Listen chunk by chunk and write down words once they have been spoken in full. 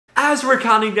As we're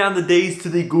counting down the days to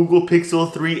the Google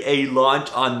Pixel 3a launch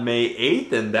on May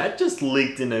 8th, and that just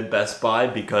leaked in at Best Buy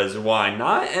because why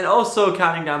not? And also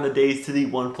counting down the days to the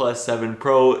OnePlus 7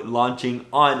 Pro launching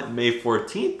on May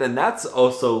 14th, and that's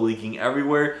also leaking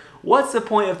everywhere. What's the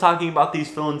point of talking about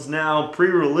these phones now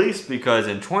pre-release? Because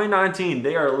in 2019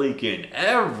 they are leaking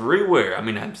everywhere. I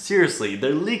mean, seriously,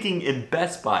 they're leaking in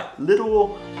Best Buy,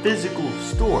 literal physical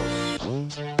stores.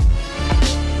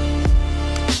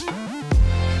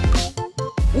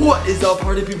 What is up,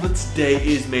 party people? Today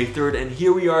is May 3rd and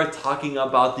here we are talking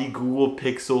about the Google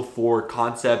Pixel 4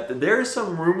 concept. There are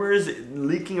some rumors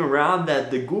leaking around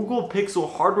that the Google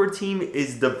Pixel hardware team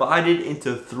is divided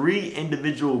into 3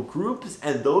 individual groups,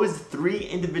 and those 3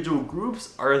 individual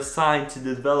groups are assigned to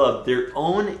develop their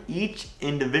own each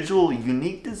individual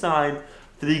unique design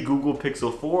for the Google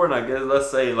Pixel 4. And I guess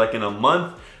let's say like in a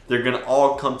month they're gonna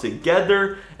all come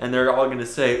together and they're all gonna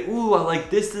say, ooh, I like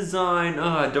this design, oh,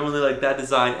 I don't really like that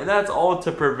design, and that's all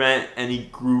to prevent any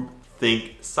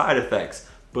groupthink side effects.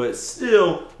 But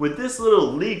still, with this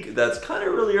little leak that's kind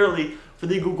of really early for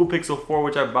the Google Pixel 4,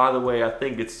 which by the way, I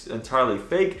think it's entirely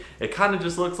fake. It kind of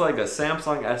just looks like a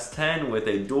Samsung S10 with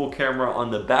a dual camera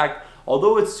on the back.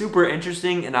 Although it's super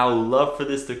interesting, and I would love for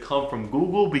this to come from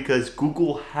Google because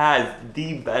Google has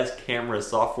the best camera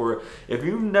software. If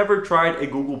you've never tried a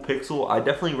Google Pixel, I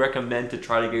definitely recommend to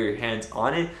try to get your hands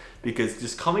on it, because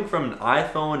just coming from an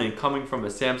iPhone and coming from a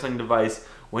Samsung device,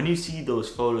 when you see those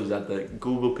photos that the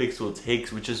Google Pixel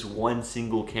takes with just one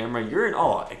single camera, you're in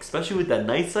awe, especially with that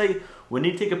night sight. When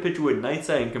you take a picture with night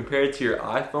sight and compare it to your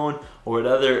iPhone or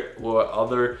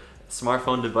other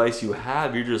smartphone device you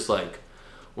have, you're just like,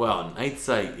 wow, night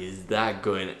sight is that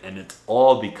good, and it's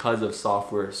all because of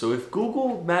software. So if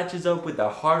Google matches up with the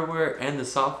hardware and the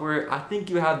software, I think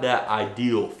you have that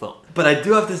ideal phone. But I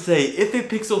do have to say, if a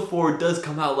Pixel 4 does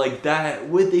come out like that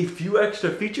with a few extra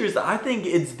features, I think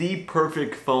it's the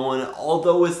perfect phone.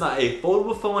 Although it's not a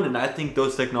foldable phone, and I think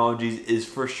those technologies is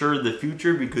for sure the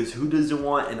future, because who doesn't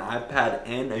want an iPad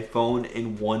and a phone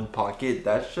in one pocket?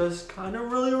 That's just kind of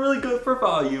really good for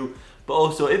value. But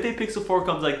also, if a Pixel 4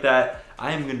 comes like that,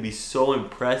 I am going to be so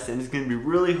impressed, and it's going to be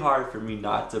really hard for me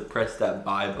not to press that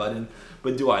buy button.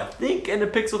 But do I think a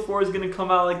Pixel 4 is going to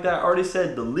come out like that? I already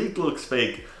said the leak looks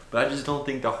fake, but I just don't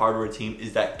think the hardware team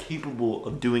is that capable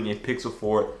of doing a Pixel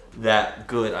 4 that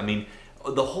good. I mean,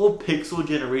 the whole Pixel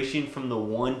generation from the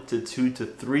 1 to 2 to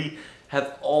 3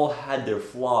 have all had their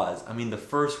flaws. I mean, the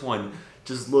first one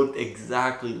just looked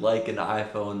exactly like an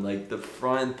iPhone, like the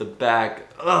front, the back,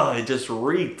 it just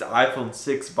reeked iPhone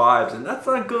 6 vibes, and that's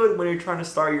not good when you're trying to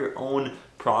start your own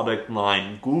product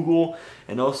line. Google,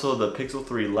 and also the Pixel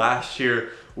 3 last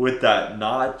year with that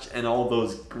notch and all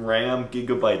those RAM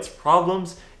gigabytes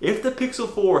problems. If the Pixel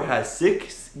 4 has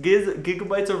 6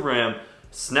 gigabytes of RAM,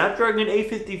 Snapdragon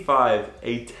 855,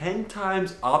 a 10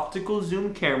 times optical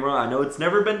zoom camera, I know it's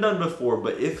never been done before,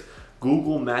 but if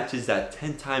Google matches that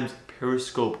 10 times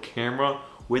periscope camera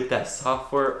with that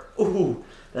software, ooh,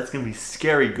 that's gonna be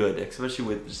scary good, especially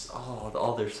with just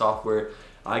all their software.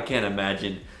 I can't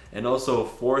imagine. And also,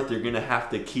 fourth, you're gonna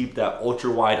have to keep that ultra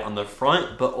wide on the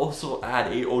front, but also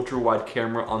add a ultra wide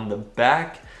camera on the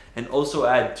back, and also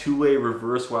add two-way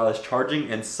reverse wireless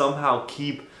charging, and somehow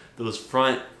keep those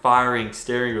front firing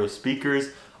stereo speakers,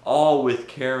 all with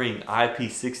carrying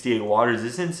IP68 water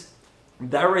resistance.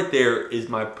 That right there is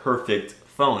my perfect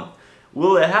phone.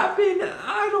 Will it happen?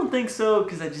 I don't think so,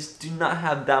 because I just do not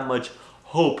have that much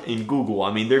hope in Google.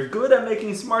 I mean, they're good at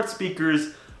making smart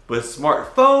speakers, but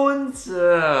smartphones,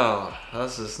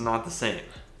 that's just not the same.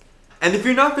 And if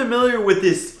you're not familiar with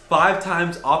this 5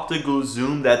 times optical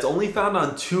zoom that's only found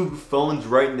on 2 phones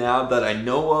right now that I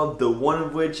know of, the one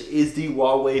of which is the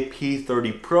Huawei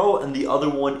P30 Pro and the other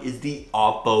one is the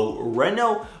Oppo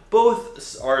Reno.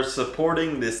 Both are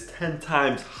supporting this 10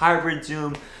 times hybrid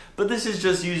zoom, but this is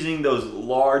just using those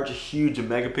large, huge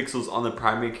megapixels on the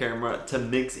primary camera to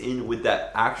mix in with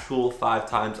that actual 5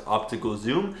 times optical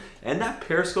zoom. And that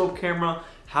periscope camera,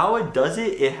 how it does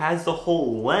it, it has the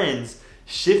whole lens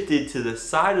shifted to the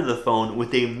side of the phone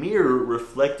with a mirror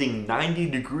reflecting 90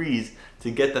 degrees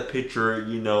to get the picture,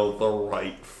 you know, the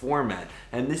right format.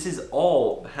 And this is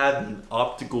all having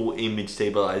optical image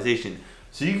stabilization.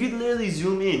 So you can literally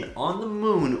zoom in on the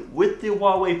moon with the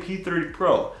Huawei P30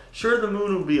 Pro. Sure, the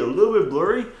moon will be a little bit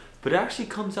blurry, but it actually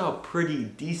comes out pretty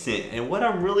decent. And what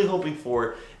I'm really hoping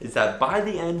for is that by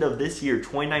the end of this year,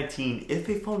 2019, if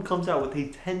a phone comes out with a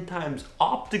 10 times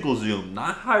optical zoom,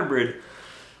 not hybrid,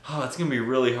 it's gonna be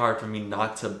really hard for me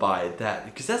not to buy that.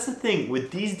 Because that's the thing,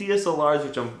 with these DSLRs,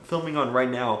 which I'm filming on right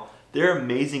now, They're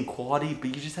amazing quality,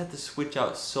 but you just have to switch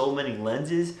out so many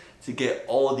lenses to get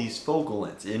all of these focal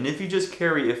lengths. And if you just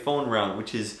carry a phone around,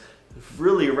 which is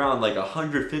really around like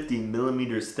 150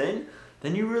 millimeters thin,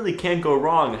 then you really can't go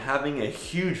wrong having a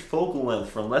huge focal length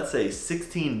from, let's say,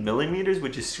 16 millimeters,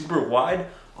 which is super wide,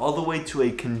 all the way to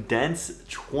a condensed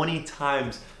 20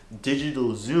 times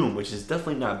digital zoom, which is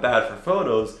definitely not bad for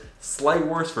photos, slight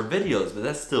worse for videos, but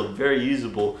that's still very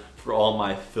usable for all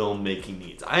my filmmaking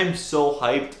needs. I am so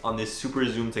hyped on this super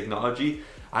zoom technology.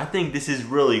 I think this is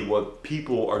really what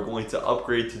people are going to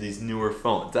upgrade to these newer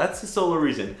phones. That's the sole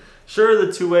reason. Sure,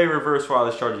 the two-way reverse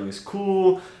wireless charging is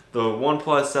cool. The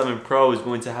OnePlus 7 Pro is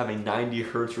going to have a 90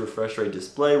 Hz refresh rate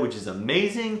display, which is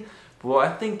amazing. But what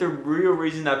I think the real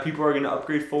reason that people are going to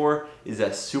upgrade for is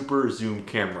that super zoom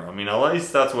camera. I mean, at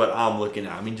least that's what I'm looking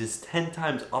at. I mean, just 10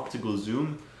 times optical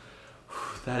zoom.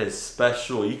 That is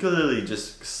special. You could literally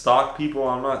just stalk people.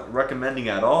 I'm not recommending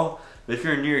at all. But if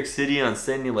you're in New York City and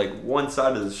standing like one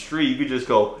side of the street, you could just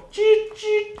go chee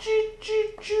chee chee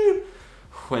chee chee.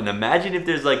 And imagine if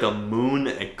there's like a moon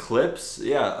eclipse.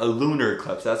 Yeah, a lunar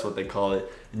eclipse, that's what they call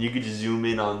it. And you could just zoom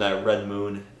in on that red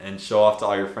moon and show off to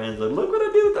all your friends, like, look what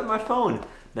I did with my phone.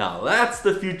 Now that's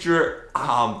the future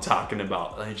I'm talking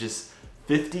about. Like just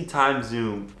 50 times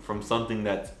zoom from something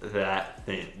that's that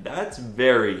thin. That's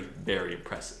very, very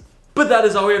impressive. But that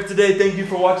is all we have today. Thank you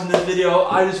for watching this video.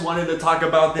 I just wanted to talk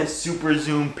about this super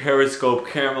zoom periscope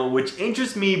camera, which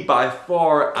interests me by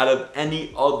far out of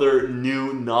any other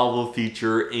new novel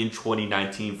feature in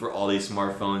 2019 for all these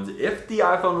smartphones. If the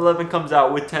iPhone 11 comes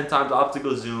out with 10 times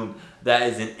optical zoom, that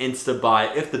is an insta buy.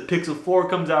 If the Pixel 4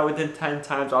 comes out with 10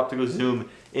 times optical zoom,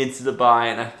 insta buy.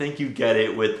 And I think you get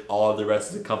it with all the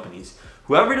rest of the companies.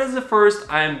 Whoever does it first,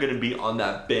 I am going to be on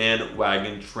that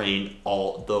bandwagon train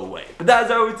all the way. But that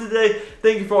is all for today.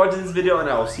 Thank you for watching this video, and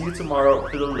I will see you tomorrow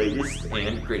for the latest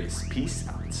and greatest. Peace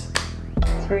out.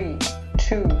 3,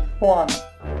 2, 1.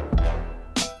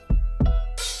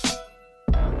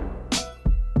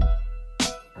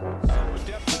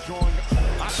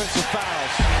 Offensive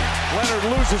fouls. Leonard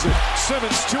loses it.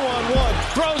 Simmons 2-on-1.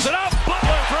 Throws it up.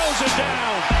 Butler throws it down.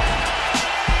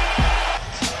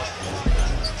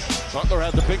 Butler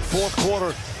had the big fourth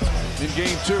quarter in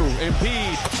game 2.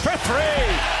 Embiid for 3.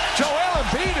 Joel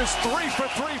Embiid is 3 for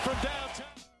 3 from downtown.